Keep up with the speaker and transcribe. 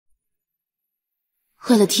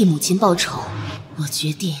为了替母亲报仇，我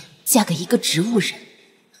决定嫁给一个植物人，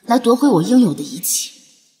来夺回我应有的一切。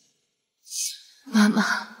妈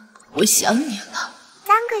妈，我想你了。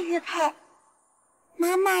3个玉佩，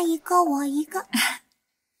妈妈一个，我一个，爸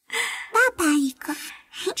爸一个。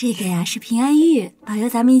这个呀是平安玉，保佑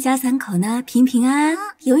咱们一家3口呢平平安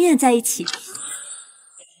安，永远在一起。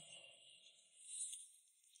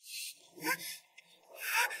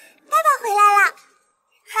爸爸回来了，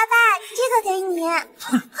爸爸，这个给你。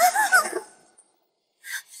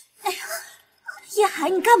哎呀，叶海，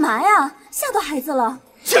你干嘛呀？吓到孩子了！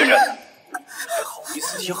贱人，还好意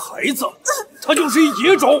思提孩子，他就是一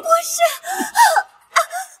野种。不是，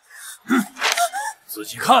仔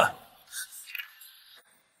细看。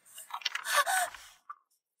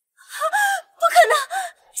不可能，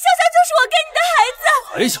潇潇就是我跟你的孩子。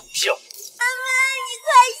还想不信？妈妈，你快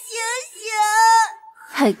醒醒！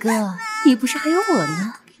海哥，你不是还有我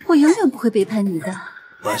呢？我永远不会背叛你的。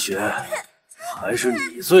万雪，还是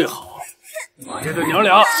你最好。把这对娘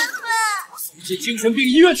俩我送进精神病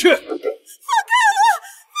医院去。放开我！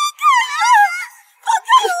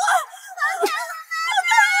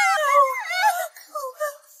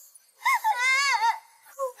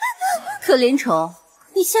可怜虫，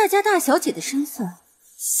你夏家大小姐的身份，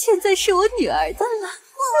现在是我女儿的了。我妈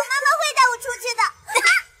妈会带我出去的。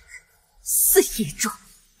死野种！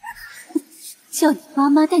叫你妈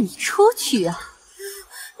妈带你出去啊！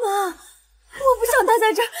妈，我不想待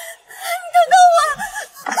在这儿，你等等我。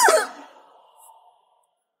妈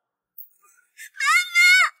妈，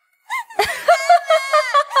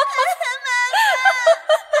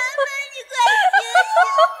你快醒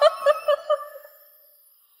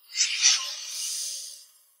醒！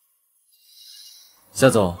夏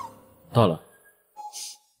总，到了。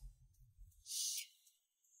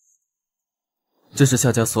这是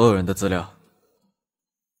夏家所有人的资料。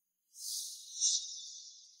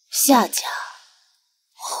夏家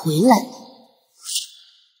回来了。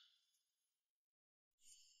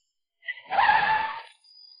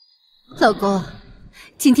老公，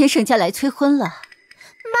今天盛家来催婚了。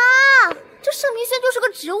妈，这盛明轩就是个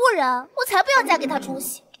植物人，我才不要嫁给他出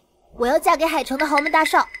息。我要嫁给海城的豪门大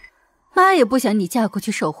少。妈也不想你嫁过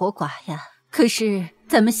去守活寡呀。可是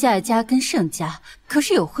咱们夏家跟盛家可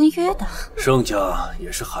是有婚约的。盛家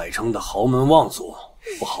也是海城的豪门望族，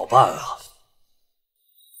不好办啊。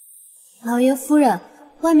老爷夫人，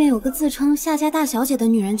外面有个自称夏家大小姐的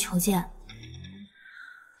女人求见。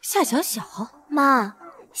夏小小？妈，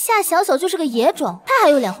夏小小就是个野种，她还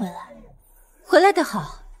有脸回来？回来的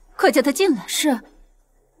好，快叫她进来。是。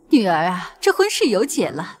女儿啊，这婚事有解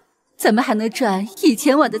了，咱们还能赚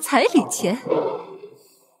1000万的彩礼钱。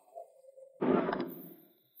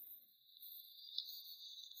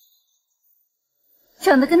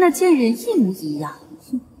长得跟那贱人一模一样，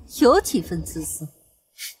有几分姿色。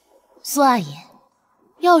苏阿姨，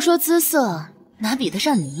要说姿色，哪比得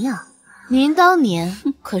上您呀？您当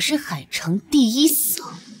年可是海城第一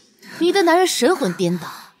色，你的男人神魂颠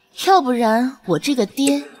倒，要不然我这个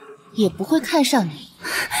爹也不会看上你。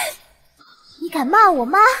你敢骂我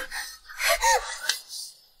妈？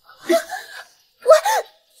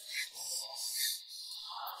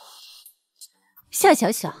夏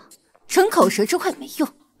小小，逞口舌之快没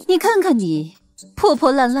用。你看看你，破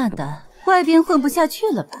破烂烂的，外边混不下去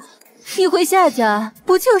了吧？你回夏家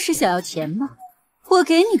不就是想要钱吗？我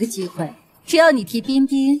给你个机会，只要你替冰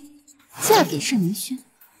冰嫁给盛明轩，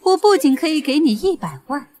我不仅可以给你100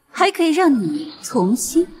万，还可以让你重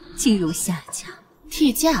新进入夏家。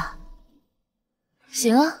替嫁？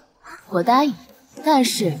行啊，我答应，但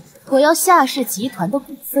是我要夏氏集团的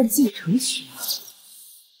股份继承权。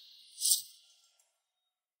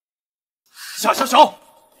夏小小，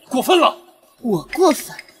你过分了！我过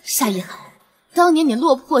分？夏一海，当年你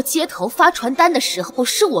落魄街头发传单的时候，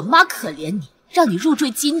是我妈可怜你，让你入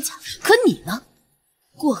赘金家。可你呢？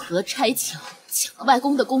过河拆桥，抢了外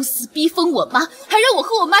公的公司，逼疯我妈，还让我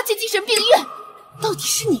和我妈进精神病院。到底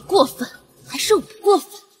是你过分，还是我过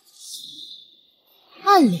分？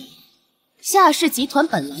按理，夏氏集团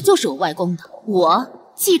本来就是我外公的，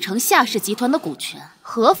我继承夏氏集团的股权，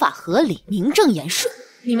合法合理，名正言顺。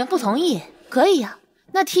你们不同意？可以呀，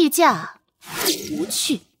那替嫁不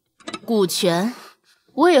去，股权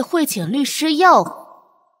我也会请律师要。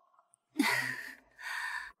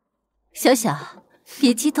小小，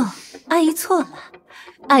别激动，阿姨错了，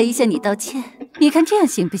阿姨向你道歉。你看这样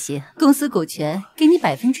行不行？公司股权给你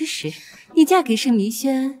10%，你嫁给盛明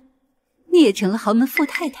轩，你也成了豪门富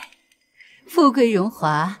太太，富贵荣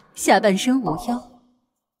华，下半生无忧。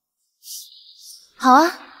好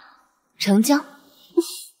啊，成交。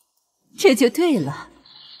这就对了。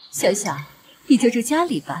小小，你就住家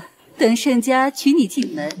里吧，等盛家娶你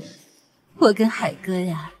进门，我跟海哥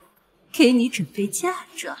呀，给你准备嫁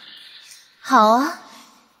妆。好啊，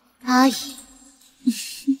阿姨。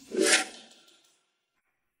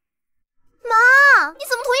妈，你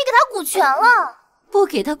怎么同意给他股权了？不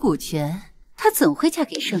给他股权，他怎会嫁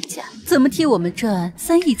给盛家？怎么替我们赚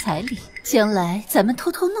3亿彩礼？将来咱们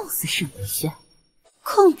偷偷弄死盛一轩，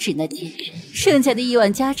控制那贱人，盛家的亿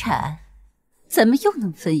万家产，咱们又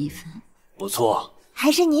能分一分。不错，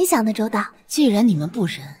还是你想的周到。既然你们不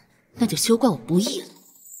仁，那就休怪我不义了。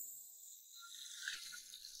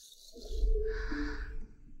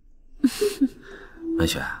文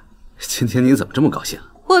轩，今天你怎么这么高兴？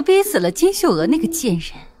我逼死了金秀娥那个贱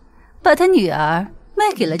人，把她女儿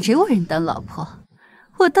卖给了植物人当老婆，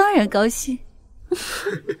我当然高兴。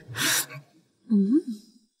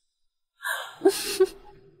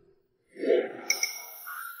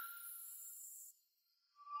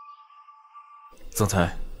总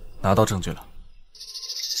裁，拿到证据了。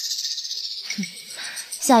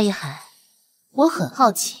夏一海，我很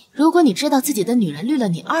好奇，如果你知道自己的女人绿了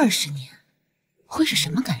你20年，会是什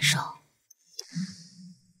么感受？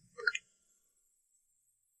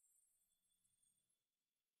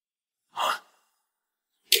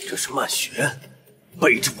这是曼雪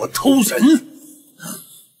背着我偷人。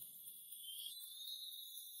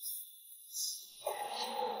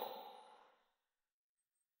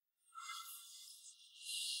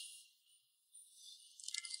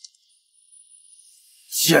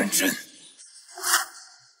贱人！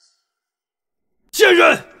贱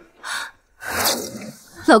人！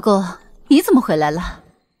老公，你怎么回来了？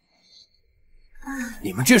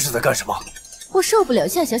你们这是在干什么？我受不了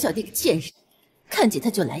夏小小这个贱人，看见她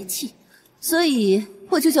就来气，所以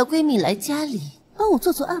我就叫闺蜜来家里帮我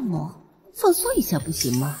做做按摩，放松一下，不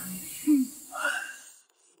行吗？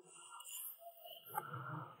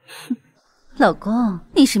老公，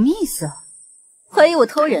你什么意思？怀疑我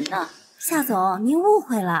偷人呢？夏总，您误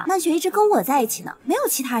会了，曼雪一直跟我在一起呢，没有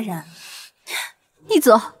其他人。你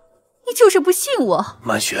走，你就是不信我。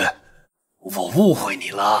曼雪，我误会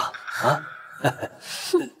你了啊！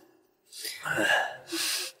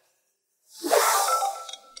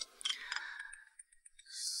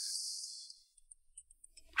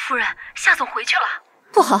夫人，夏总回去了。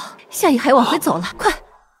不好，夏雨海往回走了，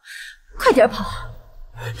快点跑！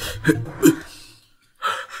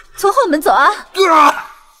从后门走啊！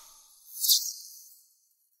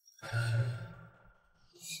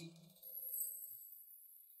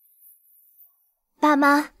爸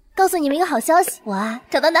妈，告诉你们一个好消息，我啊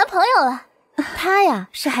找到男朋友了。他呀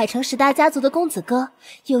是海城10大家族的公子哥，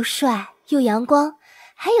又帅又阳光，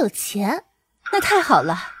还有钱。那太好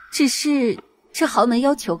了，只是这豪门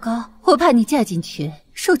要求高，我怕你嫁进去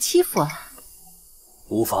受欺负啊。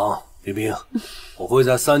无妨，冰冰，我会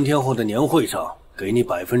在3天后的年会上给你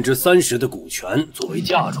30%的股权作为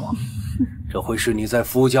嫁妆，这会是你在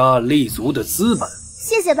夫家立足的资本。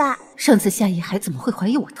谢谢爸。上次夏意海怎么会怀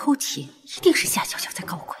疑我偷情？一定是夏小小在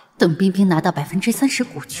搞鬼。等冰冰拿到30%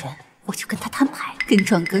股权，我就跟他摊牌，跟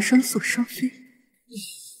壮哥双宿双飞。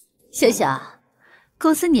小小，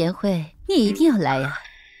公司年会你一定要来呀！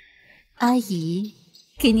阿姨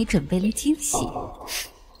给你准备了惊喜。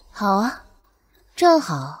好啊，正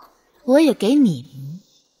好我也给你们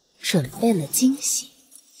准备了惊喜。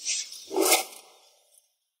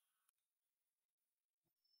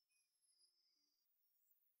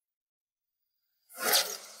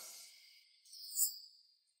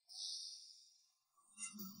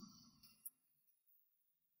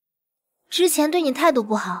之前对你态度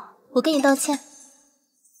不好，我跟你道歉。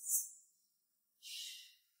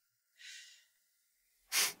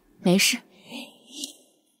没事。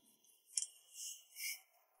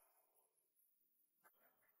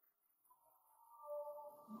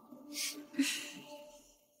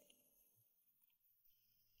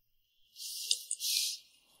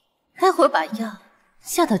待会儿把药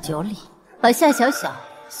下到酒里，把夏小小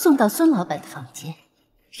送到孙老板的房间，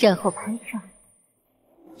然后拍照。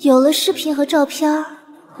有了视频和照片，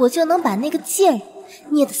我就能把那个贱人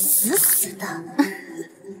捏得死死的。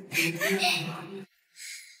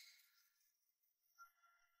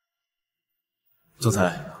总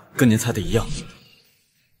裁，跟您猜的一样。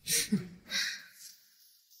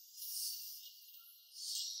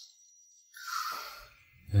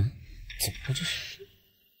怎么了这是？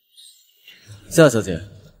夏小姐，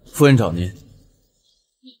夫人找您。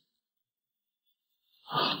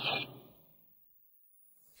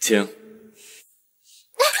请。你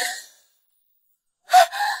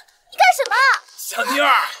干什么？小妞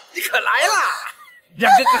儿，你可来了，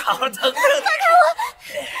让哥哥好好疼疼你。放开我！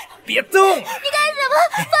别动！你干什么？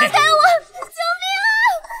放开我！救命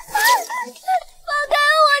啊！放开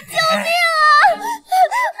我！救命！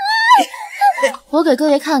我给各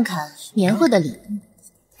位看看年会的礼物。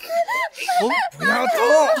不要动！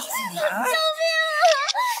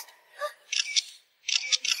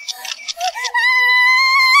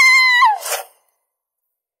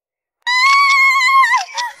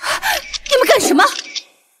你们干什么？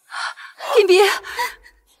冰冰，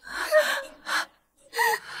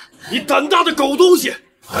你胆大的狗东西，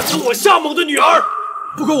敢将我夏某的女儿！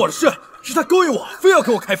不关我的事，是他勾引我，非要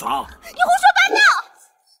给我开房。你胡说八道！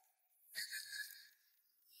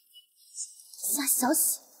夏小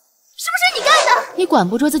喜，是不是你干的？你管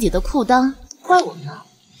不住自己的裤裆，怪我吗？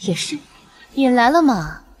也是，引来了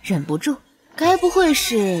嘛，忍不住。该不会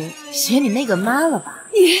是学你那个妈了吧？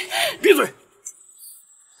你闭嘴！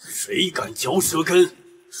谁敢嚼舌根，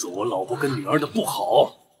说我老婆跟女儿的不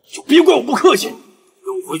好，就别怪我不客气，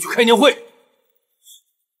跟我回去开年会。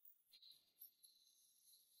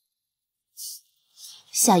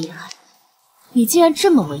夏一涵，你既然这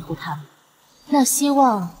么维护他们，那希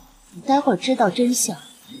望你待会儿知道真相，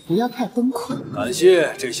不要太崩溃。感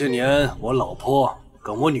谢这些年我老婆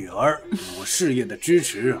跟我女儿对我事业的支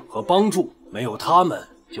持和帮助，没有他们，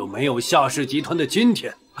就没有夏氏集团的今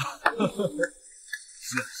天。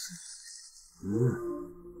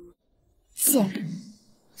贱人，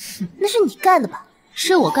那是你干的吧？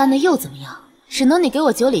是我干的又怎么样？只能你给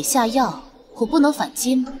我酒里下药，我不能反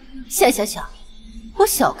击吗？夏小小，我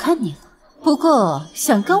小看你了，不过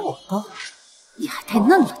想跟我斗，你还太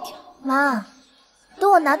嫩了点。妈，等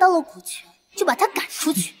我拿到了股权，就把他赶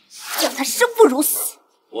出去，让他生不如死。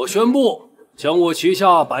我宣布，将我旗下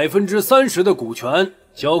30%的股权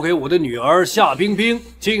交给我的女儿夏冰冰，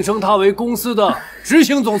晋升她为公司的执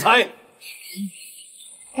行总裁。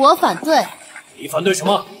我反对。你反对什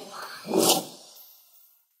么？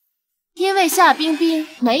因为夏冰冰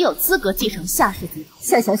没有资格继承夏氏集团。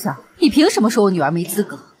夏小小，你凭什么说我女儿没资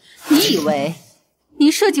格？你以为你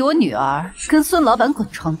设计我女儿跟孙老板滚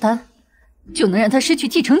床单，就能让她失去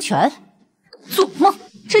继承权？做梦！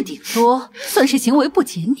这顶多算是行为不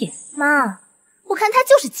检点。妈，我看他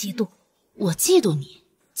就是嫉妒。我嫉妒你？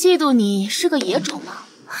嫉妒你是个野种吗？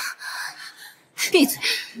闭嘴！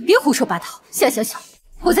别胡说八道！夏小小，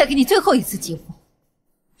我再给你最后一次机会，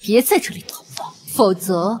别在这里捣乱，否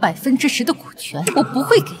则10%的股权我不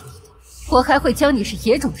会给你的。我还会将你是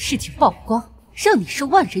野种的事情曝光，让你是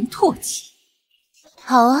万人唾弃。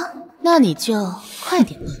好啊，那你就快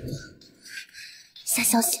点曝光。夏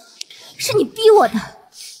小小，是你逼我的。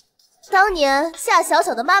当年夏小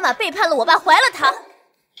小的妈妈背叛了我爸，怀了她，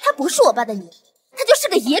她不是我爸的女儿，她就是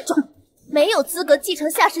个野种，没有资格继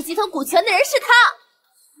承夏氏集团股权的人是她。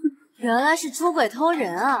原来是出轨偷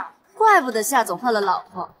人啊，怪不得夏总换了老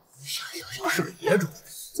婆。夏小小是个野种，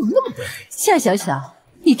怎么那么卑微？夏小小，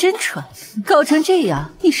你真蠢，搞成这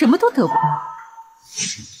样，你什么都得不到。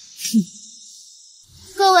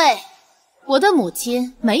各位，我的母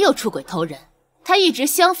亲没有出轨偷人，她一直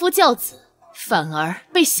相夫教子，反而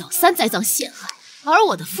被小三栽赃陷害。而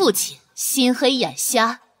我的父亲心黑眼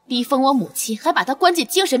瞎，逼疯我母亲，还把她关进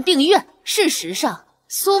精神病院。事实上，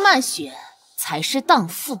苏曼雪才是荡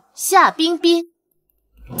妇，夏冰冰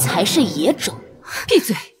才是野种。闭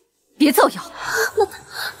嘴，别造谣。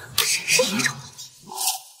谁是野种？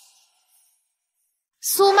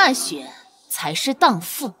苏曼雪才是荡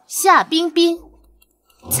妇，夏冰冰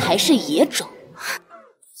才是野种。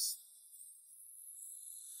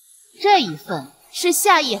这一份是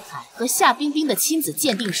夏夜海和夏冰冰的亲子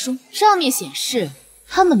鉴定书，上面显示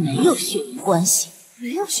他们没有血缘关系。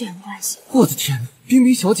没有血缘关系。我的天，冰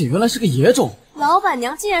冰小姐原来是个野种，老板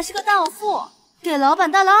娘竟然是个荡妇，给老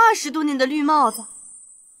板戴了20多年的绿帽子，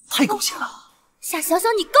太狗血了！夏小小，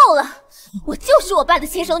你够了！我就是我爸的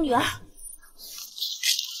亲生女儿，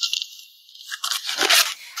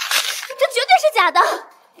这绝对是假的。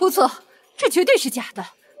不错，这绝对是假的。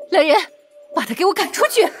来人，把他给我赶出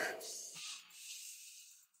去！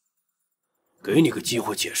给你个机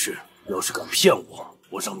会解释，要是敢骗我，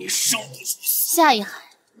我让你生不如死。夏一海，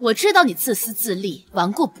我知道你自私自利，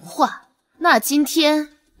顽固不化，那今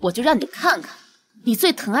天我就让你看看，你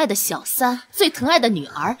最疼爱的小三，最疼爱的女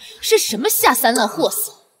儿是什么下三滥货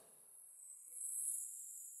色。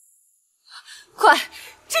快，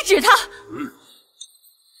制止他！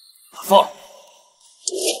放！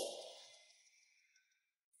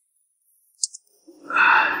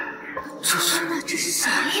这是什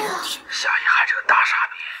么呀？夏一海这个大傻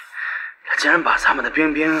逼，他竟然把咱们的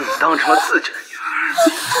冰冰当成了自己的女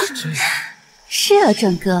儿。是啊，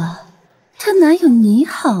壮哥，他哪有你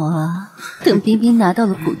好啊？等冰冰拿到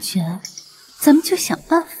了股权，咱们就想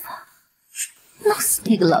办法弄死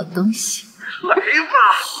那个老东西。来吧！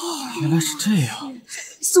原来是这样。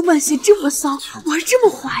苏曼雪这么骚，玩这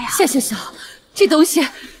么花呀？夏小小，这东西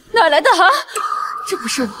哪来的啊？这不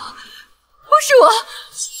是我，不是我，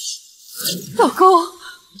老公！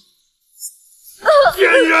贱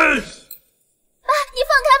人！你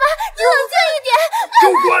放开吧，你冷静一点！给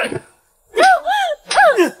我滚！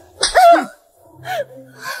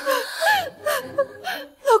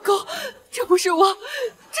老公，这不是我，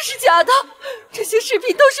这是假的，这些视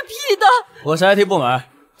频都是 P 的。我是 IT 部门，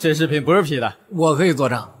这视频不是 P 的。我可以作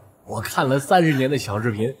证，我看了30年的小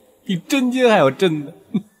视频，比真金还要真的。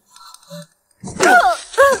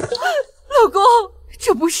老公，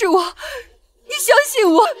这不是我，你相信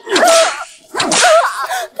我。爸，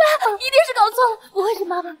一定是搞错了，不会是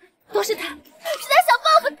妈妈，都是他，是他想报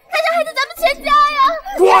复，他想害死咱们全家呀！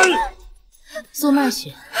滚！苏曼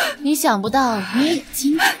雪，你想不到你也有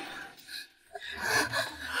今天。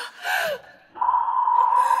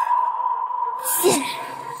贱人，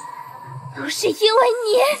都是因为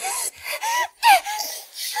你！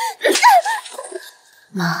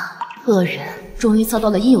妈，恶人终于遭到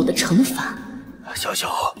了应有的惩罚。小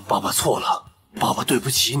小，爸爸错了，爸爸对不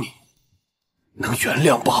起你，能原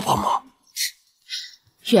谅爸爸吗？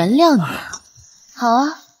原谅你？好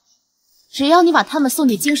啊，只要你把他们送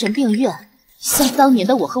进精神病院，像当年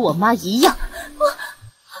的我和我妈一样。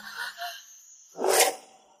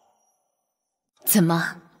怎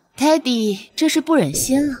么，泰迪这是不忍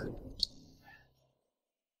心了？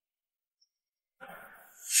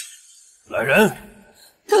来人！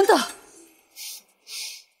等等，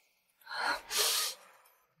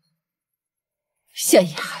夏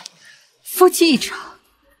一海，夫妻一场，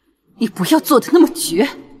你不要做的那么绝。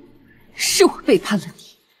是我背叛了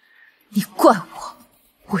你，你怪我，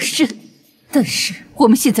我认。但是我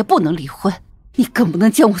们现在不能离婚，你更不能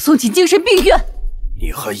将我送进精神病院。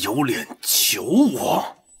你还有脸求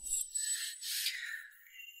我？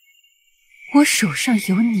我手上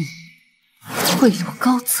有你贿赂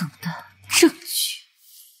高层的证据。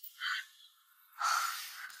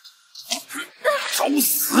找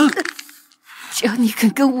死！只要你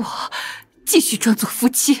肯跟我继续装作夫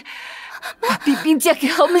妻，把冰冰嫁给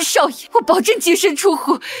豪门少爷，我保证净身出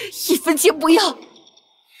户，1分钱不要。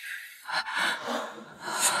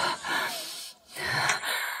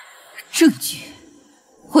证据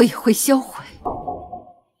我也会销毁。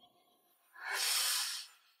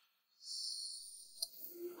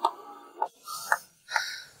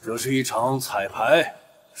这是一场彩排，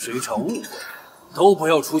是一场误会，都不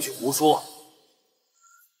要出去胡说。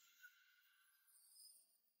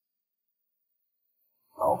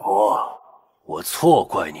老婆，我错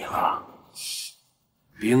怪你了。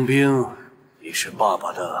冰冰，你是爸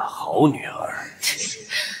爸的好女儿。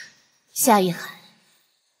夏一海，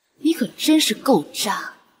你可真是够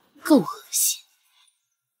渣，够恶心。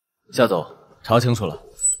夏总，查清楚了，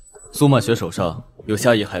苏曼雪手上有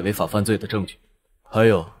夏一海违法犯罪的证据，还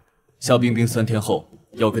有夏冰冰3天后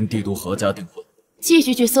要跟帝都何家订婚。继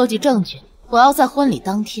续去搜集证据，我要在婚礼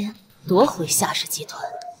当天夺回夏氏集团，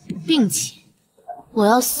并且我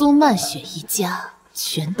要苏曼雪一家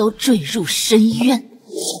全都坠入深渊。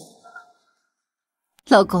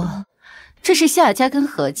老公，这是夏家跟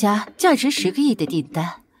何家价值10个亿的订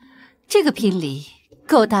单，这个聘礼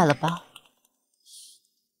够大了吧？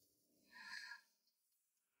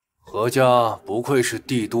何家不愧是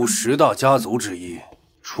帝都10大家族之一，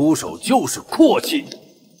出手就是阔气。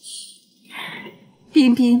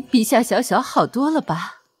冰冰比夏小小好多了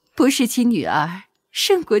吧？不是亲女儿，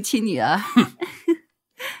胜过亲女儿。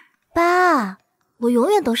爸，我永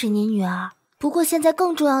远都是你女儿。不过现在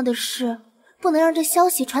更重要的是，不能让这消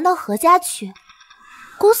息传到何家去。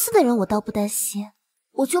公司的人我倒不担心，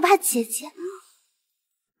我就怕姐姐。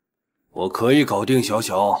我可以搞定小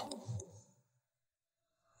小。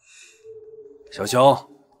小小，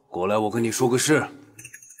过来，我跟你说个事。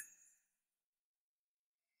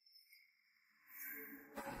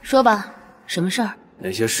说吧，什么事儿？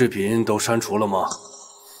那些视频都删除了吗？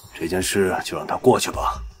这件事就让它过去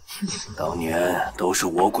吧。当年都是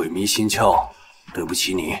我鬼迷心窍，对不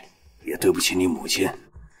起你，也对不起你母亲。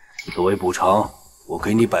作为补偿，我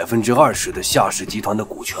给你20%的夏氏集团的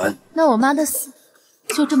股权。那我妈的死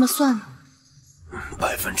就这么算了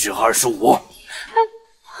25%。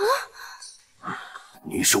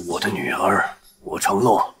你是我的女儿，我承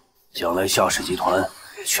诺，将来夏氏集团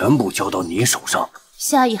全部交到你手上。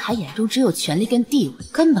夏一海眼中只有权力跟地位，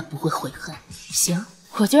根本不会悔恨。行，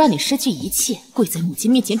我就让你失去一切，跪在母亲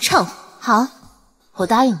面前忏悔。好，我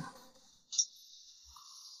答应了。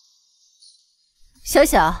小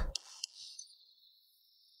小，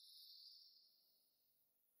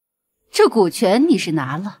这股权你是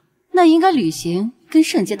拿了，那应该履行跟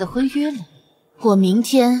盛家的婚约了。我明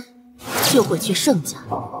天就会去盛家。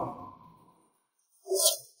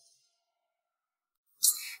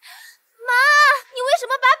你为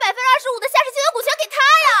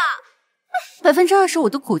25%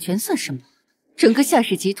的股权算什么？整个夏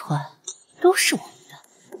氏集团都是我们的，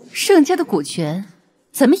盛家的股权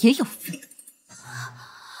咱们也有份。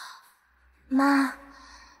妈，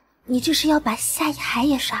你这是要把夏以海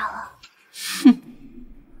也杀了？哼，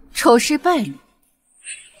丑事败露，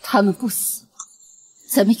他们不死，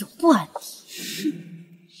咱们有不安宁。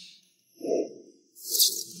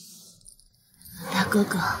大哥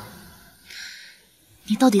哥，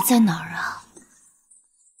你到底在哪儿啊？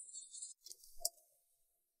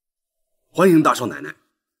欢迎大少奶奶。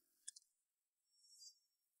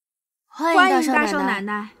欢迎大少奶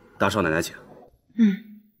奶。大少奶奶请。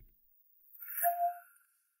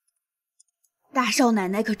大少奶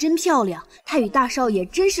奶可真漂亮，她与大少爷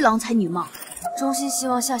真是郎才女貌。衷心希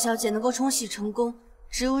望夏小姐能够冲洗成功，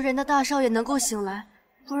植物人的大少爷能够醒来，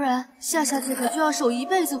不然夏小姐可就要守一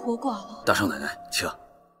辈子活寡了。大少奶奶，请。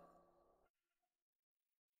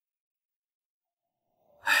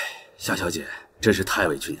哎，夏小姐真是太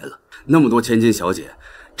委屈您了，那么多千金小姐，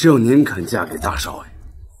只有您肯嫁给大少爷。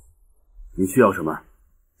您需要什么，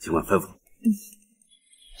尽管吩咐。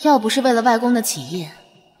要不是为了外公的起义，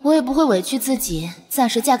我也不会委屈自己暂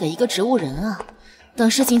时嫁给一个植物人啊。等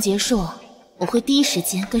事情结束，我会第一时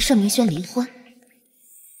间跟盛明轩离婚。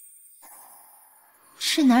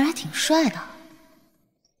这男人还挺帅的。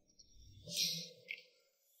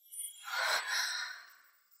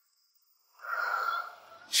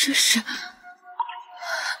这是……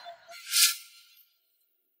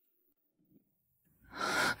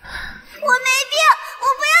我没病，我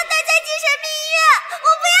不要待在精神病医院，我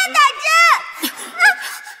不要打针。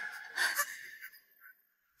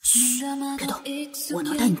别动，我能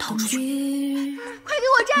带你逃出去。快给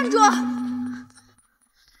我站住！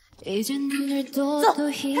走，他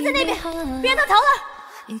在那边，别让他逃了。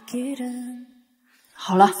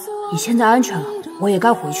好了，你现在安全了，我也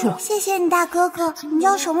该回去了。谢谢你，大哥哥。你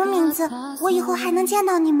叫什么名字？我以后还能见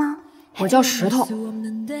到你吗？我叫石头，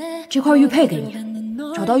这块玉佩给你，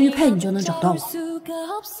找到玉佩你就能找到我。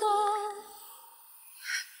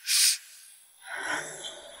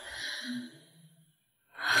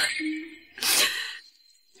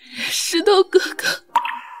石头哥哥，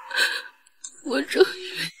我终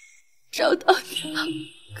于找到你了。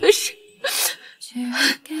可是，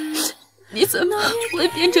你怎么会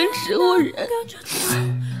变成植物人？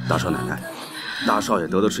大少奶奶，大少爷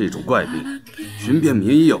得的是一种怪病，寻遍名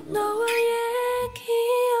医有无。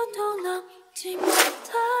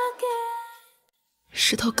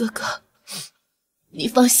石头哥哥，你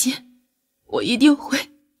放心，我一定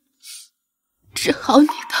会治好你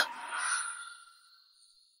的。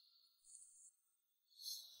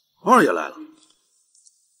二爷来了。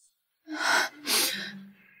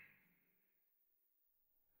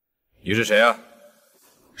你是谁啊？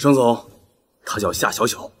盛总，她叫夏小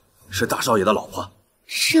小，是大少爷的老婆。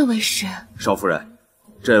这位是少夫人，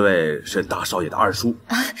这位是大少爷的二叔。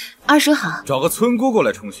二叔好。找个村姑过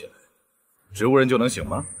来冲洗，植物人就能醒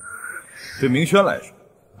吗？对明轩来说，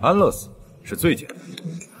安乐死是最简单的，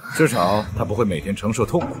至少他不会每天承受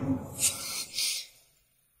痛苦。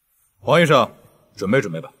黄医生，准备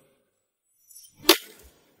准备吧。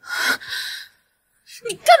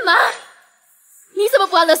你干嘛？你怎么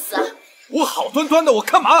不安乐死啊？我好端端的，我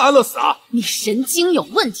干嘛安乐死啊？你神经有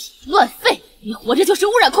问题，乱吠！你活着就是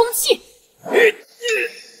污染空气。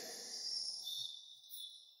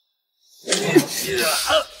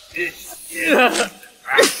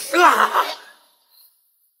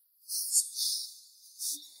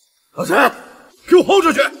老陈，给我轰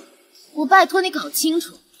出去！我拜托你搞清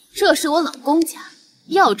楚，这是我老公家，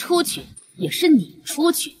要出去也是你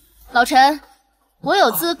出去。老陈，我有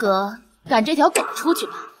资格赶这条狗出去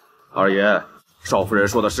吧？二爷，少夫人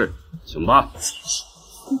说的是，请吧。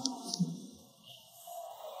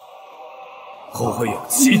后会有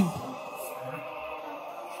期。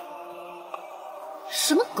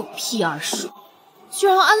什么狗屁二叔，居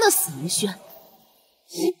然要安乐死明轩！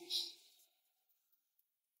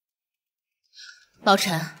老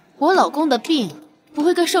陈，我老公的病不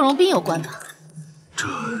会跟盛荣斌有关吧？这……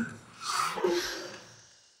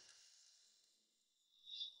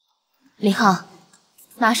李浩，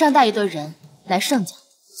马上带一队人来盛家。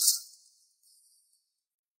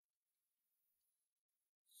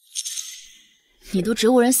你都植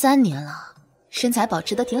物人3年了，身材保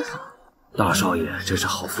持得挺好。大少爷真是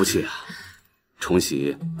好福气啊，重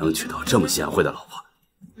喜能娶到这么贤惠的老婆。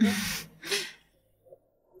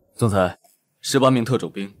总裁，18名特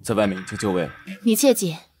种兵在外面已经就位了。你切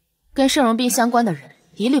记，跟盛荣斌相关的人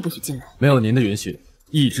一律不许进来。没有您的允许，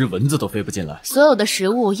一只蚊子都飞不进来。所有的食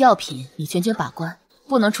物、药品你全权把关，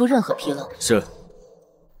不能出任何纰漏。是。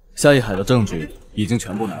夏一海的证据已经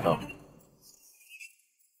全部拿到了。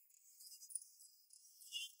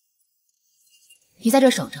你在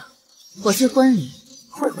这守着，我去婚礼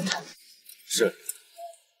会他。是。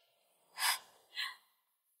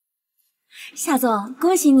夏总，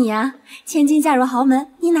恭喜你啊！千金嫁入豪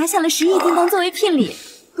门，你拿下了10亿订单作为聘礼，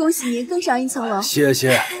恭喜您更上一层楼。谢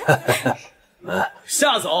谢。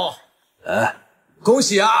夏总，哎，恭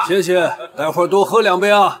喜啊！谢谢，待会儿多喝2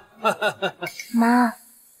杯啊。妈，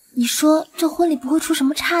你说这婚礼不会出什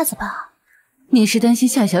么岔子吧？你是担心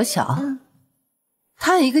夏小小？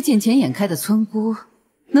她一个见钱眼开的村姑，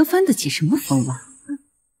能翻得起什么风浪？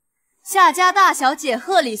夏家大小姐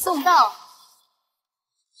贺礼送到。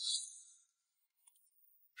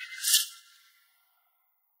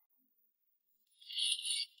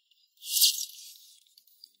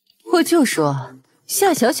我就说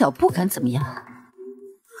夏小小不敢怎么样，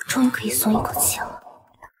终于可以松一口气了。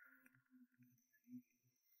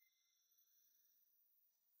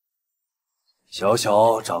小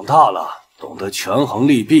小长大了，懂得权衡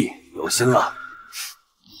利弊，有心了。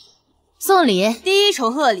送礼，第一筹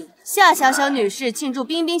贺礼，夏小小女士庆祝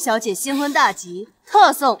冰冰小姐新婚大吉，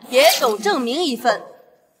特送野种证明1份。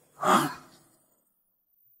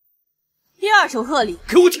第二筹贺礼，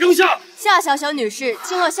给我停下！夏小小女士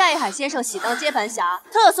庆贺夏一海先生喜当接盘侠，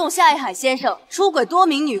特送夏一海先生出轨多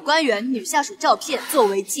名女官员、女下属照片作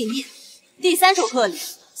为纪念。第三筹贺礼，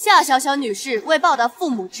夏小小女士为报答父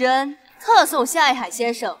母之恩，特送夏一海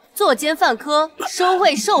先生作奸犯科、收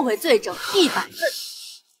贿受贿罪证100份。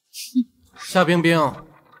夏冰冰，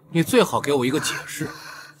你最好给我一个解释。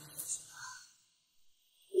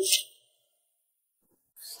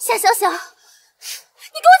夏小小，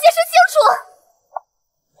你给我解释清楚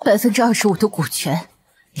！25%的股权，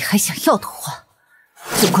你还想要的话，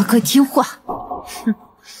就乖乖听话。哼，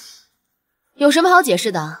有什么好解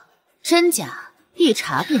释的？真假一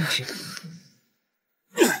查便知。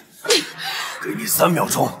给你3秒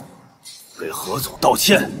钟，给何总道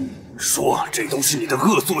歉，说这都是你的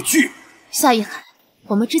恶作剧。夏一海，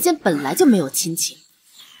我们之间本来就没有亲情，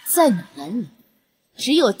在你眼里，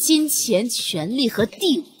只有金钱、权力和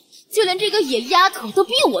地位，就连这个野丫头都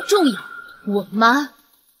比我重要。我妈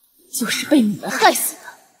就是被你们害死的，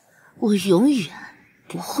我永远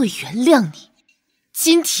不会原谅你。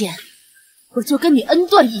今天我就跟你恩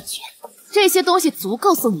断义绝，这些东西足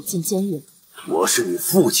够送你进监狱。我是你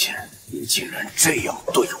父亲，你竟然这样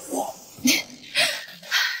对我！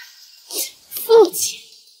父亲？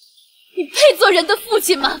你配做人的父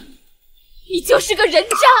亲吗？你就是个人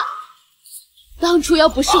渣！当初要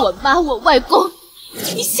不是我妈、我外公，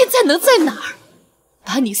你现在能在哪儿？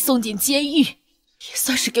把你送进监狱，也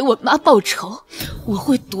算是给我妈报仇。我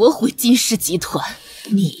会夺回金氏集团，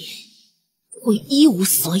你会一无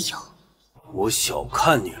所有。我小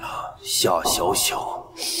看你了，夏小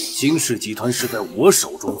小。金氏集团是在我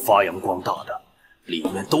手中发扬光大的，里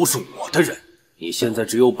面都是我的人。你现在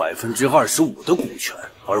只有25%的股权，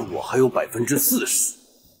而我还有40%，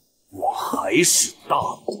我还是大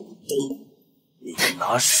股东。你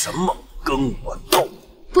拿什么跟我斗？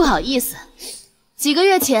不好意思，几个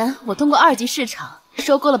月前我通过2级市场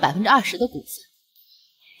收购了20%的股份，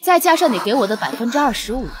再加上你给我的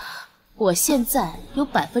25%，我现在有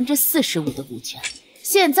45%的股权。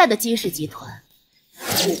现在的金氏集团，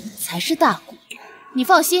我才是大股。你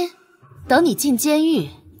放心，等你进监狱，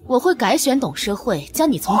我会改选董事会，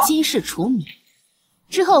将你从金氏除名。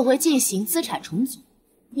之后我会进行资产重组，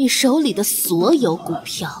你手里的所有股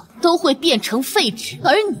票都会变成废纸，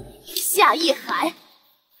而你夏一海，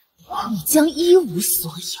你将一无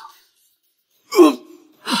所有。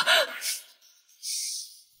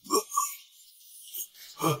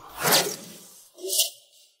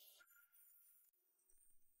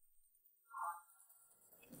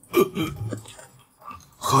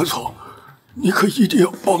何总，你可一定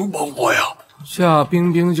要帮帮我呀！夏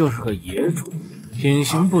冰冰就是个野种，品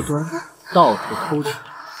行不端，到处偷钱。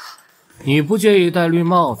你不介意戴绿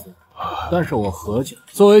帽子，但是我何家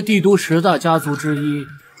作为帝都10大家族之一，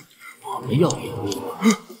我们要赢你。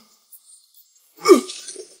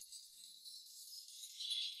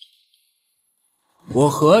我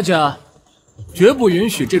何家绝不允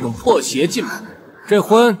许这种破鞋进门，这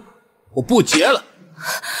婚我不结了。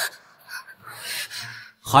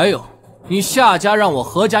还有，你夏家让我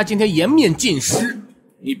何家今天颜面尽失，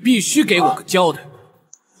你必须给我个交代，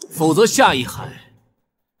否则夏一海，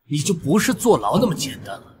你就不是坐牢那么简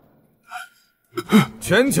单了。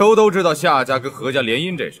全球都知道夏家跟何家联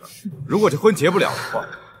姻这事儿，如果这婚结不了的话，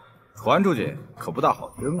传出去可不大好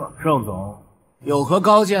听啊。盛总有何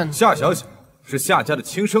高见？夏小小是夏家的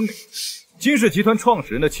亲生女，金氏集团创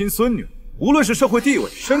始人的亲孙女，无论是社会地位、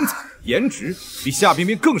身材、颜值，比夏冰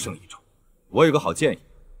冰更胜一筹。我有个好建议，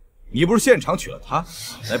你不是现场娶了她，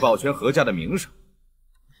来保全何家的名声，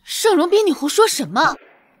盛荣斌，你胡说什么？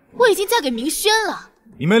我已经嫁给明轩了。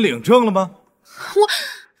你们领证了吗？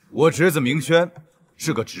我侄子明轩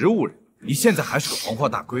是个植物人，你现在还是个黄花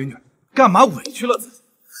大闺女，干嘛委屈了自己？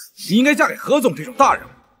你应该嫁给何总这种大人物。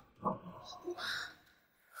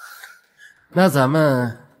那咱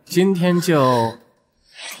们今天就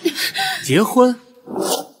结婚。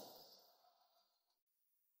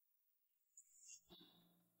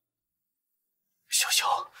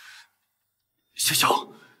小小，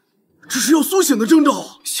这是要苏醒的征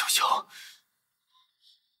兆。小小，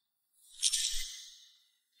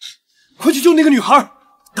快去救那个女孩！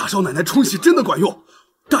大少奶奶冲洗真的管用，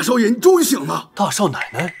大少爷你终于醒了。大少奶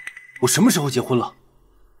奶，我什么时候结婚了？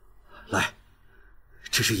来，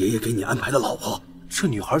这是爷爷给你安排的老婆。这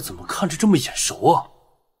女孩怎么看着这么眼熟啊？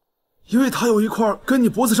因为她有一块跟你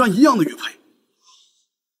脖子上一样的玉佩。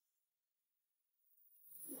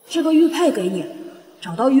这个玉佩给你，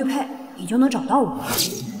找到玉佩，你就能找到我。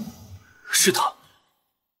是她。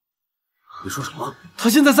你说什么？她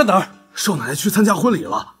现在在哪儿？少奶奶去参加婚礼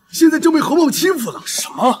了，现在正被何梦欺负呢。什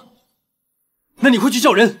么？那你快去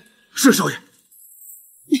叫人。是少爷。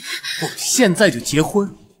我们现在就结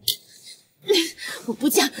婚。我不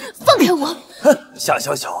嫁，放开我！夏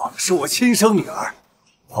小小是我亲生女儿，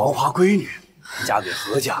黄花闺女，嫁给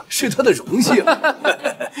何家是她的荣幸。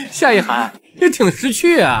夏一海也挺识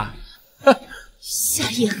趣啊。夏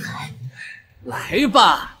一海，来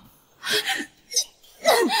吧。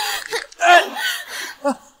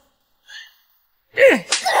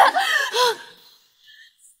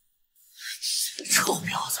臭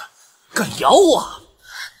婊子，敢咬我！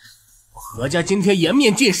我何家今天颜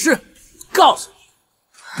面尽失，告诉你，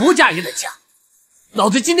不嫁也得嫁，老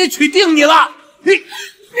子今天娶定你了！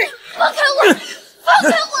放开我！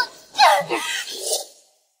放开我！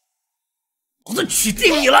老子娶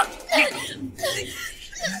定你了！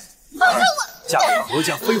放开我！嫁给何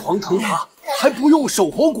家飞黄腾达，还不用守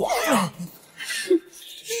活寡呀！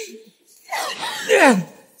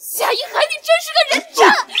夏一海，你真是个人渣！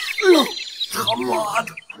他妈的！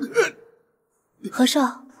何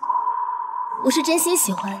少，我是真心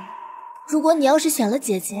喜欢你。如果你要是选了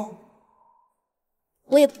姐姐，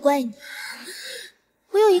我也不怪你。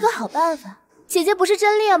我有一个好办法，姐姐不是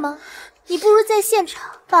真烈吗？你不如在现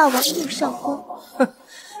场霸王硬上弓，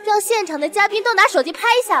让现场的嘉宾都拿手机拍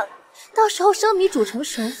下来，到时候生米煮成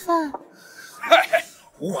熟饭。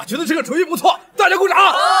我觉得这个主意不错，大家鼓掌！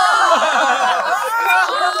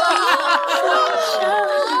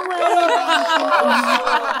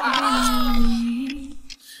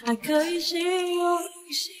还可以形容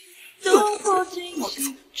动魄惊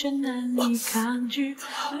心，却难以抗拒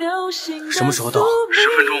流行的什么时候到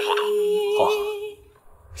？10分钟后到。好。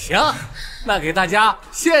行，那给大家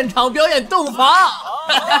现场表演洞房，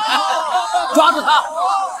抓住他！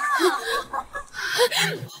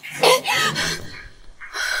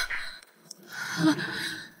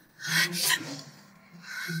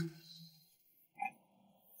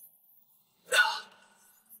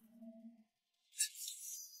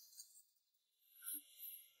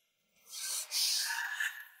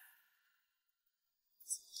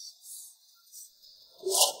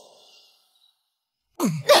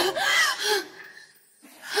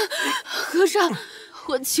和尚，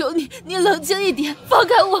我求你，你冷静一点，放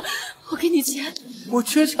开我，我给你钱。我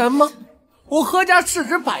缺钱吗？我何家市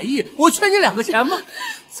值100亿，我缺你2个钱吗？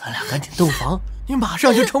咱俩赶紧洞房，你马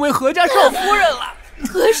上就成为何家少夫人了。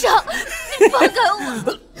和尚，你放开我！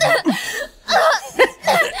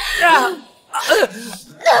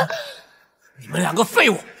你们2个废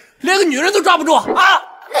物，连个女人都抓不住啊！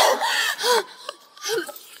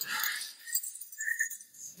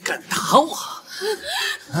敢打我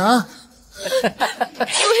啊！不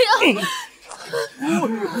要！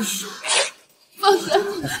放开我！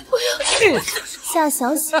不要！夏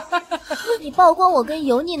小小，你曝光我跟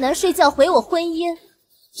油腻男睡觉毁我婚姻，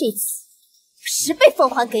这次10倍奉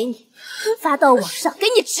还给你，发到网上给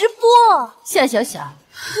你直播。夏小小，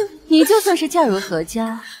你就算是嫁入何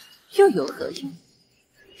家，又有何用？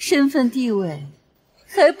身份地位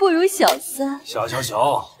还不如小三。夏小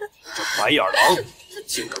小，这白眼狼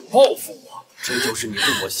竟敢报复我，这就是你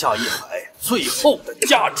对我夏一海最后的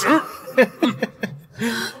价值。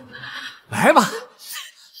来吧！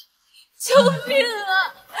救命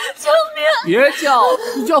啊！救命！别叫，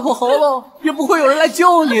你叫破喉咙也不会有人来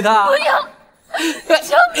救你的。不要！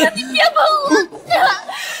救命！你别碰我！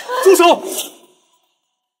住手！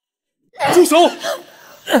住手！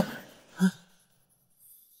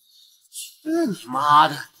你妈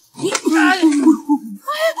的！石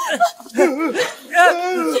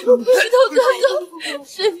头哥哥，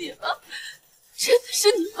是你吗？真的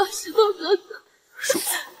是你吗？石头哥哥，是我。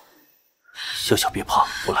笑笑别怕，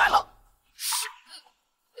我来了。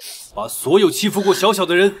把所有欺负过小小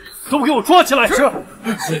的人都给我抓起来！是。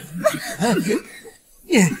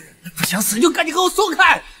不想死就赶紧给我松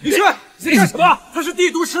开！女婿，你在干什么？他是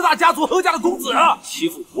帝都10大家族何家的公子啊！欺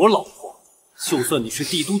负我老婆，就算你是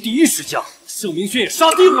帝都第1世家，盛明轩也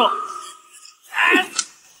杀定了。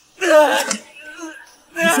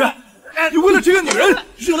女婿，你为了这个女人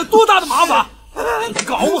惹了多大的麻烦？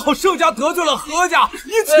搞不好盛家得罪了何家，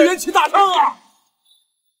因此元气大伤啊！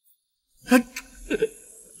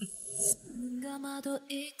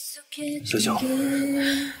小小，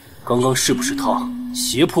刚刚是不是他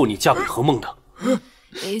胁迫你嫁给何梦的？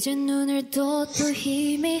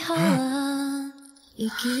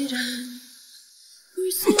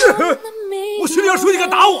我训练说你敢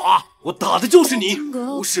打我啊！我打的就是你！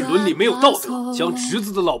无视伦理，没有道德，将侄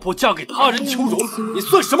子的老婆嫁给他人求荣，你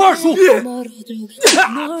算什么二叔？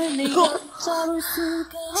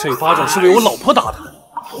这巴掌是为我老婆打的，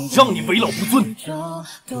让你为老不尊。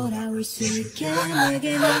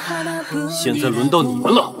现在轮到你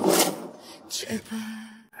们了。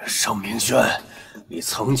盛明轩，你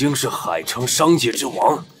曾经是海城商界之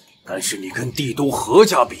王，但是你跟帝都何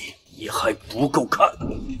家比，你还不够看。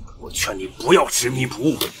我劝你不要执迷不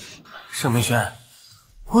悟。盛明轩，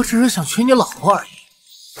我只是想娶你老婆而已，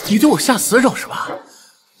你对我下死手是吧？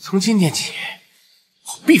从今天起，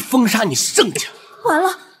我必封杀你盛家。完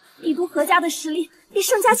了，帝都何家的实力比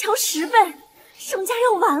盛家强10倍，盛家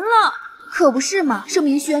要完了。可不是嘛，盛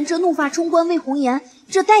明轩这怒发冲冠为红颜，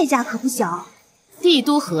这代价可不小。帝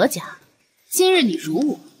都何家，今日你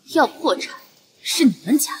辱我，要破产，是你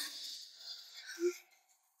们家的。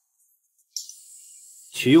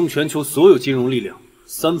启用全球所有金融力量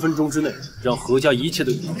，3分钟之内让何家一切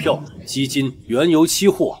的股票、基金、原油期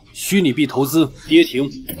货、虚拟币投资跌停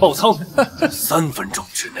爆仓。3分钟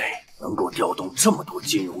之内能够调动这么多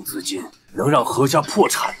金融资金，能让何家破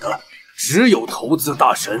产的，只有投资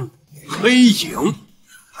大神黑影。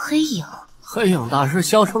黑影大师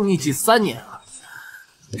销声匿迹3年了。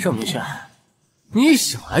盛明轩，你一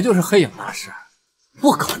醒来就是黑影大师？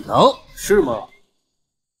不可能，是吗？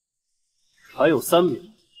还有3秒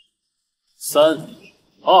，3、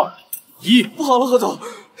2、1，不好了，何总，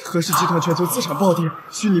何氏集团全球资产暴跌，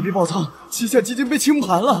虚拟币爆仓，旗下基金被清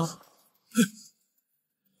盘了。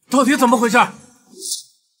到底怎么回事？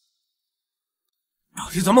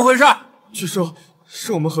据说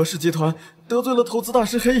是我们何氏集团得罪了投资大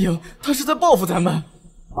师黑影，他是在报复咱们。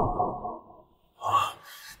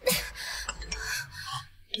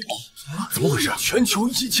怎么回事？全球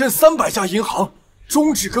1300家银行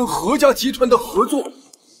终止跟何家集团的合作，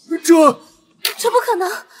这不可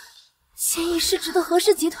能！千亿市值的何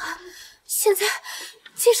氏集团，现在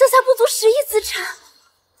仅剩下不足10亿资产。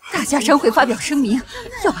大家商会发表声明，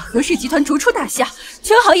要把何氏集团逐出大厦，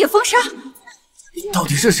全行业封杀。到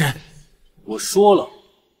底是谁？我说了，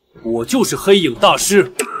我就是黑影大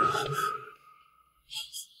师。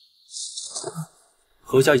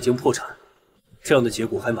何家已经破产，这样的结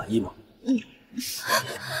果还满意吗？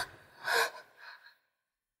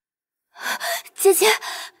姐姐，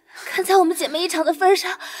看在我们姐妹一场的份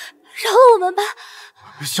上，饶了我们吧。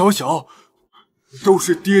小小，都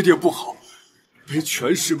是爹爹不好，被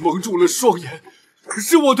权势蒙住了双眼，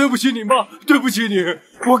是我对不起你妈，对不起你，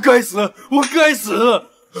我该死，我该死！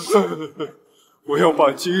我要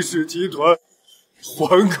把金氏集团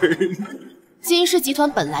还给你。金氏集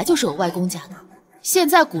团本来就是我外公家的，现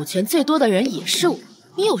在股权最多的人也是我，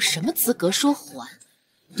你有什么资格说还？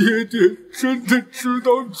爹爹真的知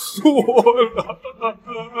道错了。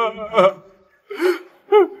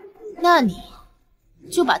那你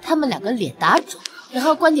就把他们2个脸打肿，然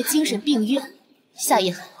后关进精神病院。夏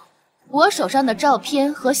一涵，我手上的照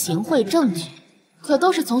片和行贿证据可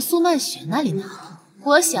都是从苏曼雪那里拿的，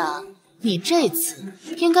我想你这次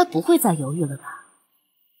应该不会再犹豫了吧？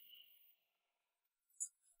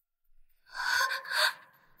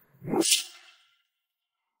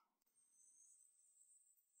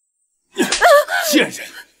贱人！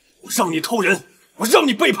我让你偷人，我让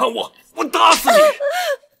你背叛我，我打死你！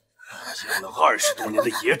养了20多年的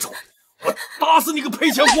野种，我打死你个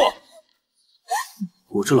赔钱货！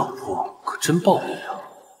我这老婆可真暴力啊！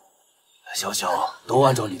小小，都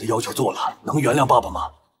按照你的要求做了，能原谅爸爸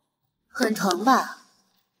吗？很疼吧？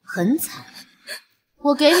很惨。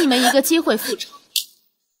我给你们一个机会复仇。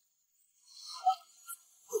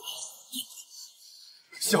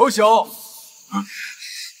小小。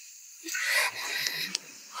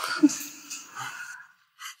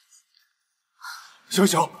小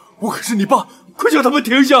小，我可是你爸，快叫他们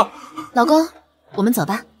停下！老公，我们走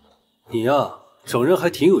吧。你呀，整人还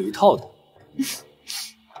挺有一套的。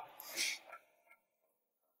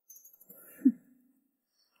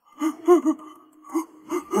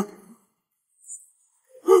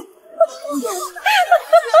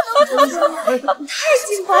太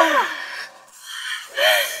劲爆了！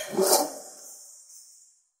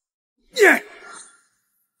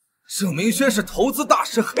盛明轩是投资大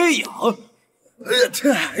师黑影。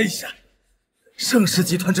哎呀，盛世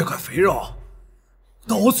集团这块肥肉，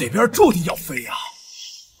到我嘴边注定要飞呀！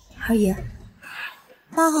二爷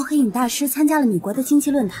，8号黑影大师参加了米国的经济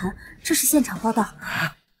论坛，这是现场报道。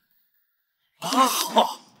8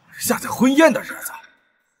号下在婚宴的日子，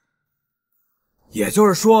也就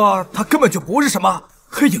是说，他根本就不是什么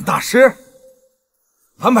黑影大师。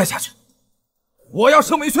安排下去，我要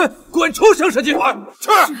盛明轩滚出盛世集团！是，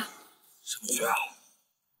盛明轩，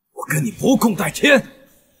我跟你不共戴天，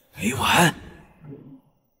没完！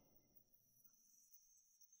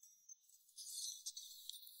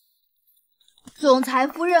总裁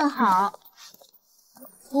夫人好。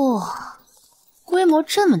哇，规模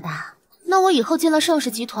这么大，那我以后进了盛世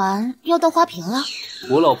集团要当花瓶了。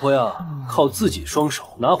我老婆呀，靠自己双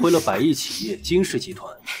手拿回了百亿企业金氏集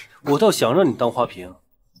团，我倒想让你当花瓶，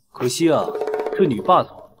可惜啊，这女霸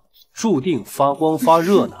总注定发光发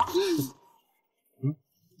热呢。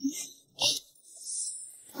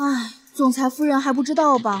唉，总裁夫人还不知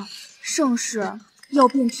道吧？盛世要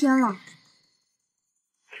变天了。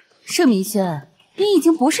盛明轩，你已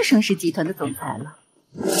经不是盛世集团的总裁了。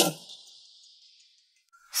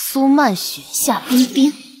苏曼雪、夏冰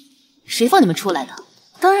冰，谁放你们出来的？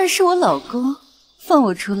当然是我老公放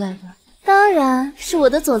我出来的。当然是我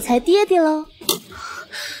的总裁爹爹喽。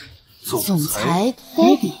总裁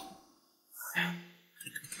爹爹。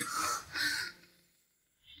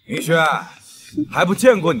明轩，还不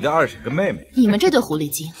见过你的二婶跟妹妹？你们这对狐狸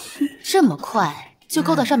精，这么快就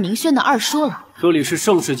勾搭上明轩的二叔了？这里是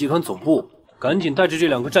盛世集团总部，赶紧带着这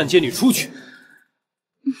2个站街女出去。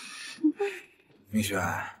明轩，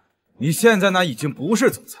你现在呢已经不是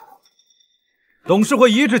总裁了，董事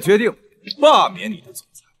会一致决定罢免你的总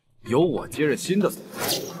裁，由我接任新的总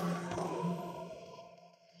裁。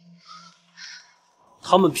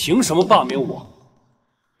他们凭什么罢免我？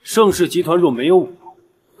盛世集团若没有我，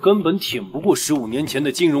根本挺不过15年前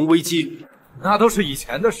的金融危机。那都是以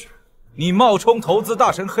前的事。你冒充投资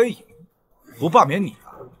大神黑影，不罢免你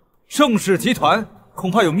啊，盛世集团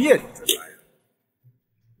恐怕有灭顶之灾。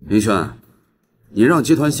明轩，你让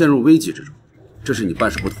集团陷入危机之中，这是你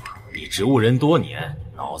办事不妥。你植物人多年，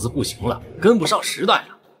脑子不行了，跟不上时代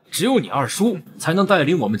了。只有你二叔才能带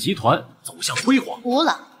领我们集团走向辉煌。吴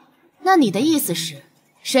老，那你的意思是，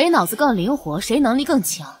谁脑子更灵活，谁能力更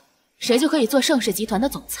强，谁就可以做盛世集团的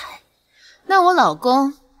总裁？那我老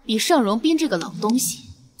公比盛荣斌这个老东西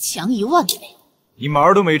强10000倍。你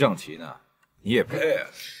毛都没整齐呢，你也配啊？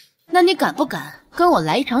那你敢不敢跟我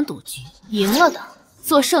来一场赌局？赢了的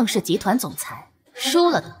做盛世集团总裁，输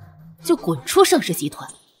了的就滚出盛世集团。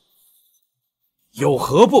有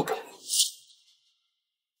何不敢？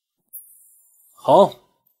好，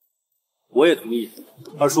我也同意。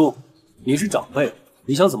二叔，你是长辈，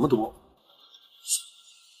你想怎么赌？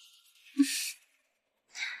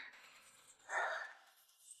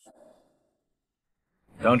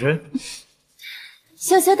当真？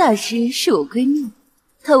潇潇大师是我闺蜜，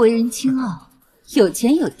她为人清傲，有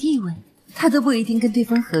钱有地位，她都不一定跟对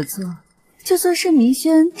方合作。就算盛明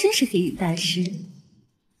轩真是黑影大师，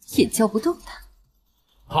也叫不动他。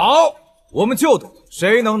好，我们就赌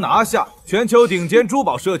谁能拿下全球顶尖珠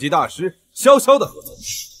宝设计大师潇潇的合作，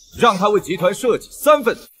让他为集团设计3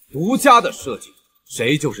份独家的设计，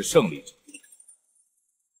谁就是胜利者。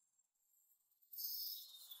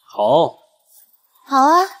好，好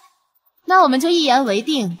啊，那我们就一言为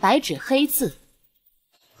定，白纸黑字，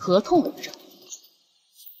合同为证。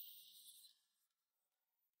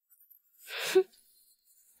哼，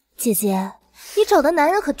姐姐，你找的男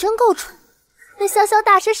人可真够蠢。那潇潇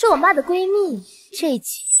大师是我妈的闺蜜，这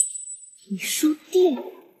局你输定了。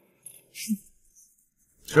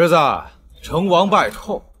侄子，成王败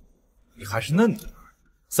寇，你还是嫩点儿。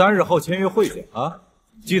3日后签约会见啊，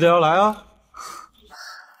记得要来啊。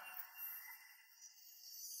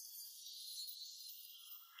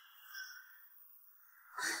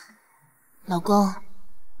老公，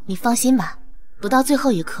你放心吧，不到最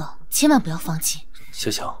后一刻，千万不要放弃。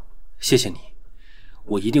潇潇，谢谢你，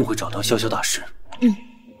我一定会找到潇潇大师。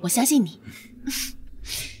我相信你。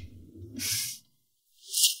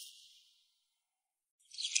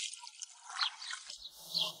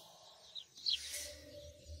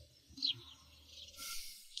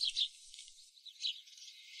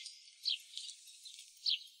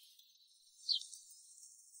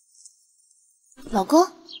老公，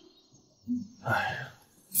哎，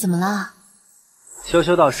怎么了？潇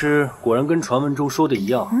潇大师果然跟传闻中说的一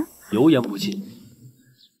样，油盐不进。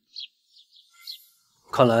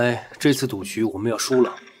看来这次赌局我们要输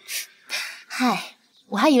了。嗨，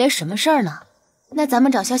我还以为什么事儿呢。那咱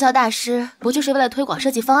们找潇潇大师，不就是为了推广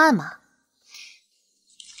设计方案吗？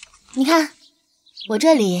你看，我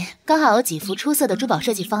这里刚好有几幅出色的珠宝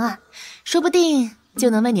设计方案，说不定就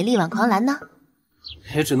能为你力挽狂澜呢。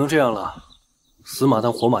也只能这样了，死马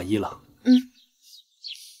当活马医了。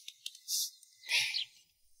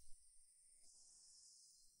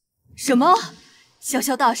什么？潇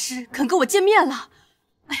潇大师肯跟我见面了？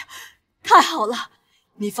哎呀，太好了！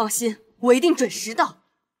你放心，我一定准时到。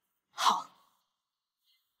好，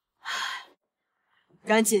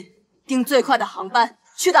赶紧订最快的航班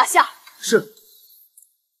去大夏。是。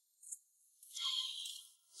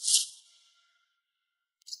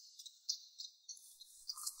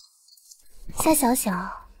夏小小，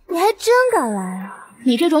你还真敢来啊！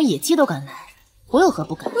你这种野鸡都敢来，我有何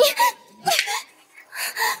不敢？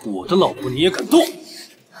我的老婆你也敢动？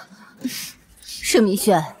盛明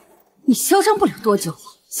轩，你嚣张不了多久了。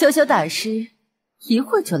潇潇大师一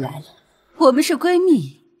会儿就来了，我们是闺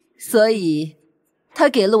蜜，所以他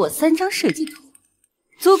给了我3张设计图，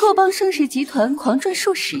足够帮盛世集团狂赚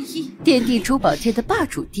数十亿，奠定珠宝界的霸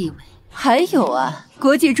主地位。还有啊，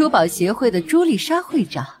国际珠宝协会的朱丽莎会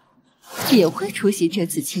长也会出席这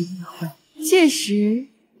次签约会，届时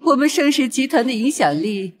我们盛世集团的影响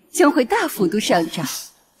力将会大幅度上涨。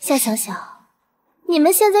夏小小，你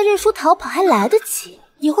们现在认输逃跑还来得及，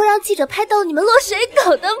一会儿让记者拍到你们落水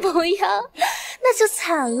狗的模样，那就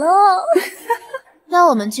惨了。那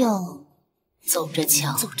我们就走着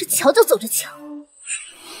瞧，走着瞧就走着瞧。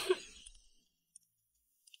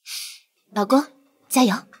老公，加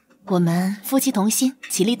油！我们夫妻同心，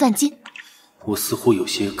其利断金。我似乎有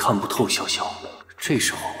些看不透潇潇，这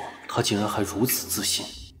时候她竟然还如此自信。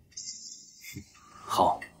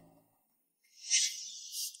好。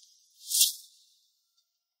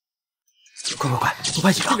快，多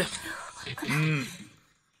拍几张。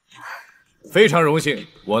非常荣幸，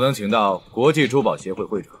我能请到国际珠宝协会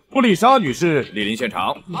会长布丽莎女士莅临现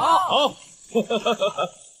场。好。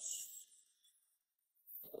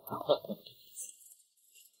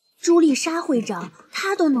朱丽莎会长，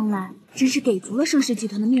她都能来，真是给足了盛世集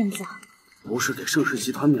团的面子啊！不是给盛世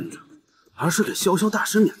集团面子，而是给潇潇大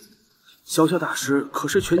师面子。潇潇大师可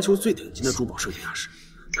是全球最顶级的珠宝设计大师，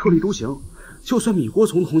特立独行。就算米国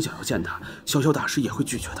总统想要见他，潇潇大师也会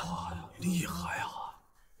拒绝的。厉害啊！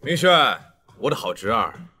明轩，我的好侄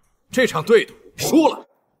儿，这场对赌输了，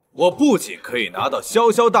我不仅可以拿到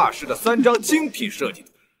潇潇大师的3张精品设计图，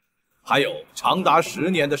还有长达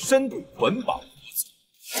10年的深度捆绑物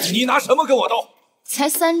资。你拿什么跟我斗？才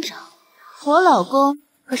3张，我老公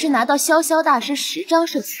可是拿到潇潇大师10张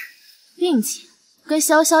设计图，并且跟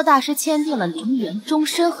潇潇大师签订了0元终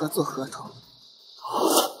身合作合同。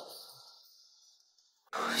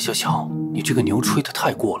潇潇，你这个牛吹得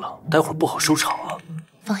太过了，待会儿不好收场啊。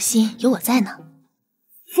放心，有我在呢。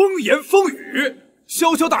风言风语，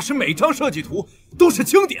潇潇大师每张设计图都是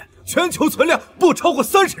经典，全球存量不超过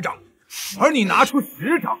30张，而你拿出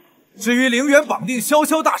10张，至于0元绑定潇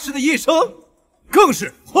潇大师的一生，更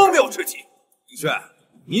是荒谬至极。明轩，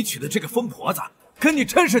你娶的这个疯婆子跟你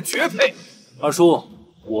真是绝配。二叔，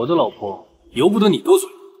我的老婆由不得你多嘴。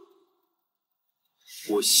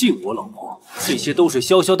我信我老婆，这些都是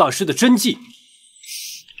潇潇大师的真迹。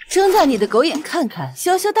睁大你的狗眼看看，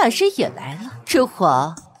潇潇大师也来了，这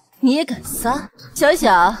谎你也敢撒？小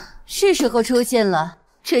小，是时候出现了，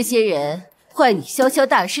这些人坏你潇潇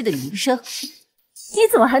大师的名声，你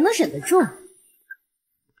怎么还能忍得住？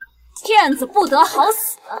骗子不得好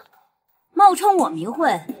死！冒充我名讳，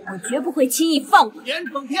我绝不会轻易放过。严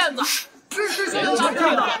惩骗子！支持潇潇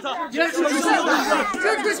大师！支持潇潇大师！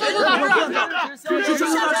支持潇潇大师！支持潇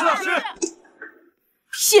潇大师！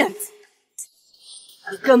骗子！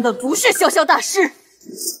你根本不是潇潇大师。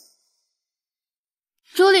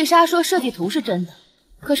朱丽莎说设计图是真的，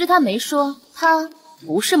可是她没说她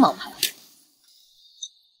不是冒牌。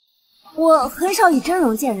我很少以真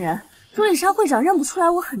容见人，朱丽莎会长认不出来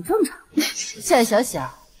我很正常。夏小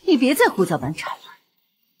小，你别再胡搅蛮缠了，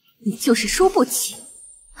你就是输不起。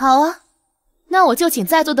好啊。那我就请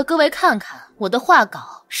在座的各位看看我的画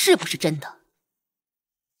稿是不是真的。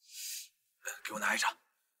给我拿一张。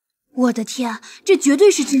我的天，这绝对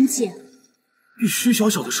是真迹，比徐小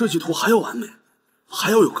小的设计图还要完美，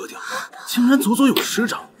还要有格调，竟然足足有10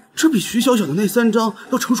张，这比徐小小的那3张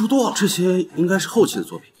要成熟多了。这些应该是后期的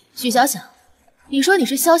作品。许小小，你说你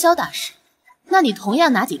是潇潇大师，那你同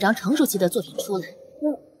样拿几张成熟期的作品出来。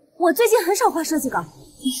我最近很少画设计稿。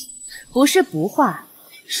不是不画，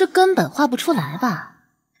是根本画不出来吧？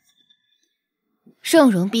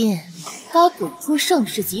盛荣斌，该滚出盛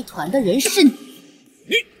世集团的人是你。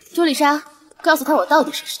朱丽莎，告诉他我到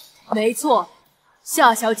底是谁。没错，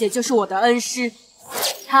夏小姐就是我的恩师，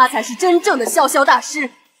她才是真正的潇潇大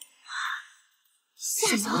师。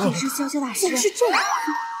夏小姐是潇潇大师，是这样。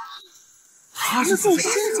她是最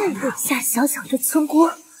深这个夏小小的村姑，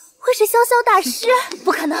会是潇潇大师？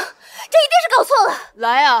不可能，这一定是搞错了。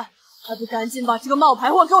来啊，还不赶紧把这个冒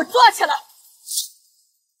牌货给我抓起来！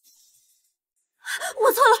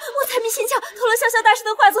我错了，我财迷心窍，偷了潇潇大师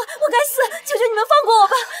的画作，我该死！求求你们放过我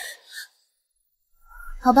吧！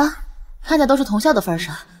好吧，看在都是同校的份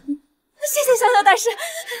上，谢谢潇潇大师。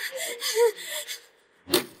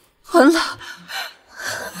完了，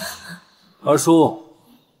二叔，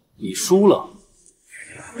你输了。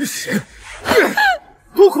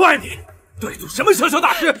都怪你！对付什么潇潇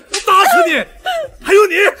大师，我打死你！还有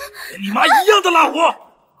你，跟你妈一样的烂货！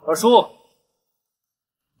二叔，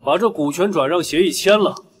把这股权转让协议签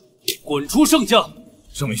了，滚出盛家！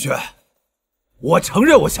盛明轩，我承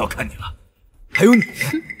认我小看你了。还有你，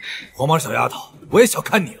黄毛小丫头，我也小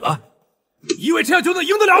看你了。你以为这样就能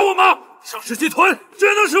赢得了我吗？盛世集团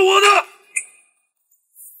真的是我的！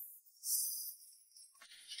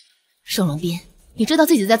盛荣斌，你知道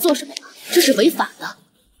自己在做什么吗？这是违法的。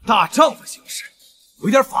大丈夫行事，违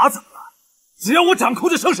点法怎么了？只要我掌控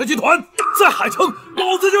着盛世集团，在海城，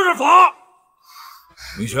老子就是法。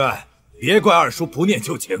明轩，别怪二叔不念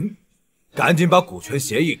旧情，赶紧把股权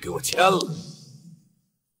协议给我签了。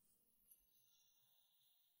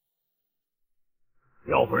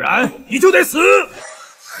要不然你就得死！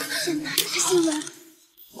这哪是新闻？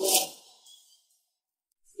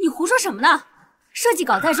你胡说什么呢？设计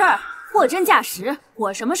稿在这儿，货真价实，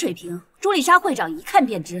我什么水平？朱丽莎会长一看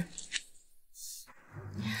便知。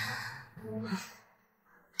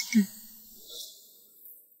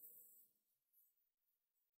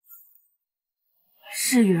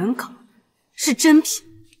是原稿，是真品。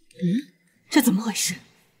这怎么回事？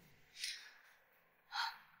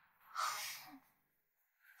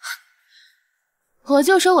我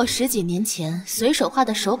就说我10几年前随手画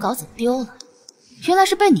的手稿怎么丢了，原来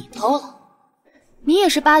是被你偷了。你也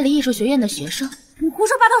是巴黎艺术学院的学生？你胡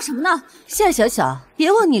说八道什么呢？夏小小，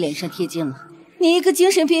别往你脸上贴金了。你一个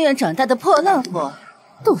精神病院长大的破烂货，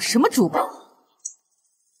懂什么珠宝？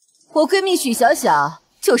我闺蜜许小小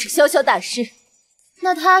就是潇潇大师。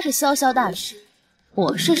那她是潇潇大师，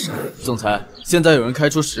我是谁？总裁，现在有人开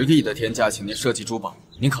出10个亿的天价请您设计珠宝，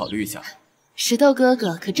您考虑一下。石头哥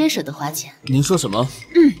哥可真舍得花钱。您说什么？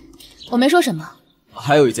我没说什么。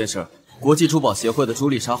还有一件事，国际珠宝协会的朱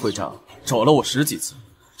丽莎会长找了我10几次，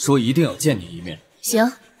说一定要见你一面。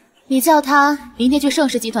行，你叫他明天去盛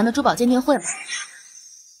世集团的珠宝鉴定会吧。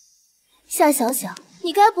夏小小，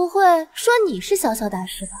你该不会说你是潇潇大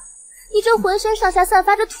师吧？你这浑身上下散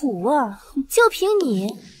发着土味儿，就凭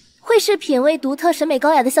你会是品味独特、审美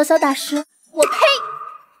高雅的潇潇大师？我呸！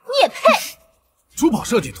你也配？珠宝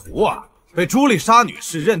设计图啊，被朱丽莎女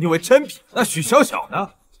士认定为真品。那许小小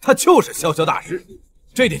呢？她就是潇潇大师，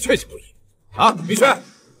这一点确信不疑。啊，明轩，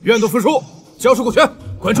愿赌服输，交出股权，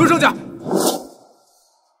滚出盛家。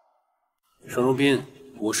盛荣斌，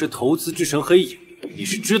我是投资之神黑影，你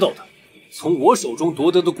是知道的。从我手中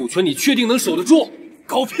夺得的股权，你确定能守得住？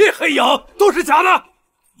狗屁黑影都是假的！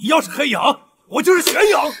你要是黑影，我就是玄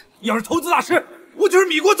影；你要是投资大师，我就是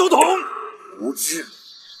米国总统。无知！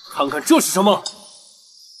看看这是什么？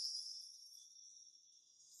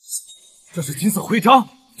这是金色徽章，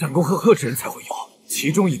战功赫赫之人才会有，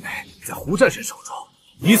其中一枚在胡战神手中，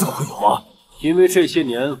你怎么会有啊？因为这些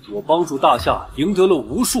年我帮助大夏赢得了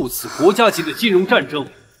无数次国家级的金融战争，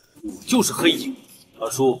我就是黑影。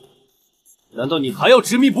二叔，难道你还要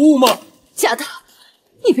执迷不悟吗？假的，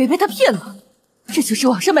你别被他骗了，这就是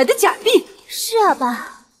网上买的假币。是啊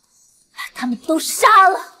吧？把他们都杀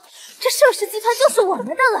了，这盛世集团就是我们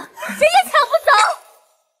的了，谁也抢不走。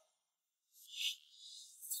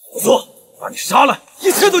胡说！把你杀了，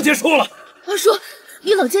一切都结束了。二叔，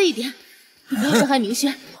你冷静一点，你不要伤害明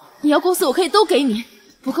轩。你要公司我可以都给你，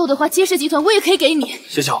不够的话，金氏集团我也可以给你。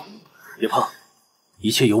小小，别怕，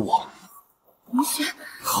一切有我。明轩，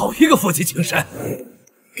好一个夫妻情深，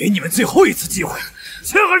给你们最后一次机会，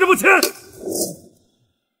签还是不签？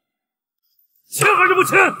签还是不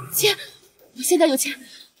签？签，我现在有钱，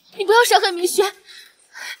你不要伤害明轩，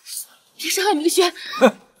别伤害明轩。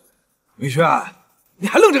哼，明轩，你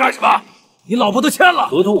还愣着干什么？你老婆都签了，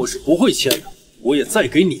合同我是不会签的，我也再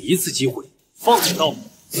给你一次机会，放下刀，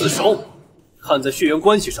自首。看在血缘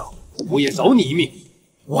关系上，我也饶你一命。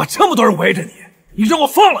我这么多人围着你，你让我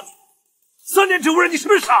放了你？3年植物人，你是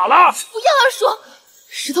不是傻了？不要二叔，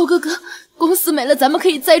石头哥哥，公司没了咱们可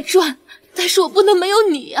以再赚，但是我不能没有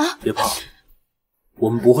你啊！别怕，我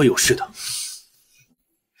们不会有事的。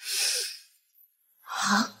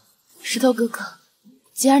好，石头哥哥，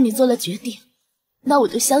既然你做了决定，那我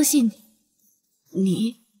就相信你。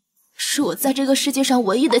你是我在这个世界上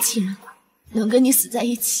唯一的亲人，能跟你死在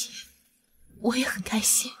一起，我也很开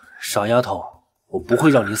心。傻丫头，我不会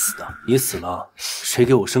让你死的，你死了，谁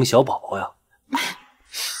给我生小宝宝呀？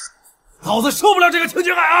老子受不了这个情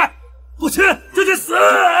情爱爱，不亲就去死！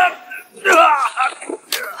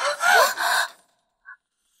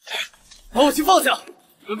把武器放下，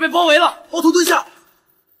你们被包围了，凹头蹲下。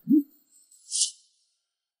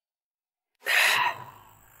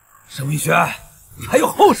盛明轩，你还有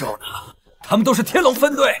后手呢，他们都是天龙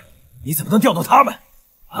分队，你怎么能调动他们？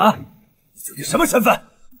啊？你究竟什么身份？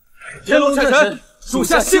天龙战神，属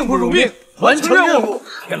下幸不辱命，完成任务。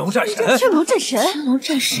天龙战神，天龙战神，天龙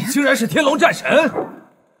战神，竟然是天龙战神，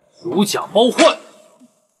如假包换。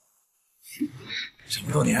这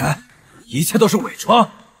么多年，一切都是伪装，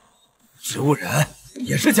植物人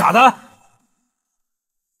也是假的。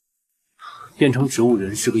变成植物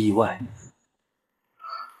人是个意外。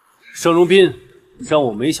盛荣斌，让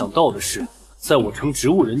我没想到的是，在我成植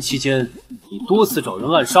物人期间，你多次找人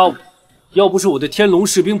暗杀我。要不是我的天龙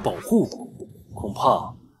士兵保护我，恐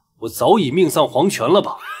怕我早已命丧黄泉了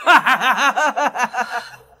吧。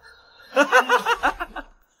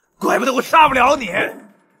怪不得我杀不了你。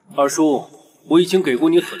二叔，我已经给过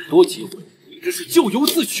你很多机会，你这是咎由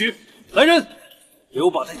自取。来人，给我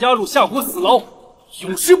把他押入夏国死牢，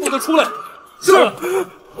永世不得出来。是。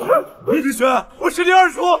明轩，我是你二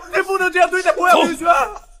叔，你不能这样对待我呀，明轩。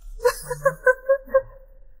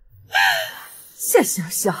夏小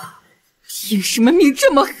小，凭什么命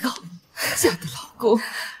这么好？嫁的老公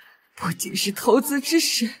不仅是投资之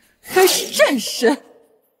神，还是战神。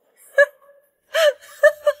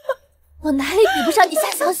我哪里比不上你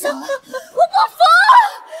夏小小了？我不疯了！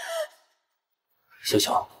小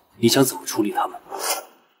小，你想怎么处理他们？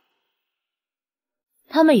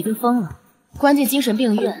他们已经疯了，关进精神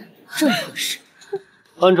病院正合适。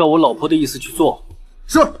按照我老婆的意思去做。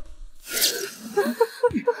是。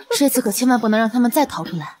这次可千万不能让他们再逃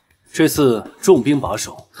出来。这次重兵把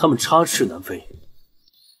守，他们插翅难飞。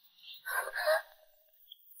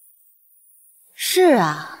是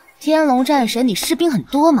啊，天龙战神，你士兵很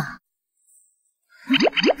多嘛。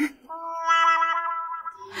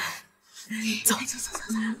走。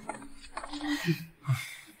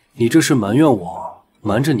你这是埋怨我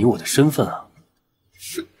瞒着你我的身份啊？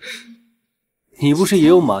你不是也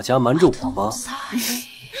有马甲瞒着我吗？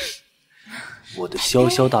我的潇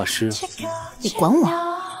潇大师，你管我？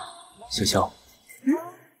潇潇，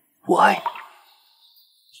我爱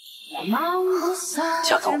你，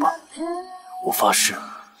嫁给我吧，我发誓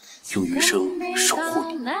用余生守护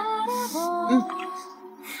你。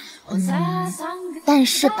但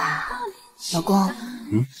是吧，老公，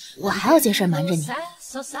我还有件事瞒着你。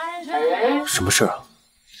什么事啊？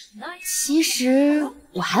其实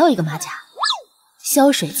我还有一个马甲，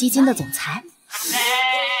潇水基金的总裁。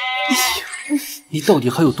你到底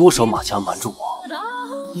还有多少马甲瞒着我？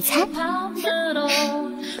你猜？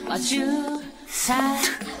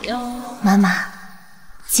妈妈，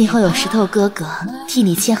今后有石头哥哥替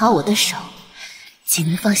你牵好我的手，请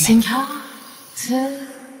您放心。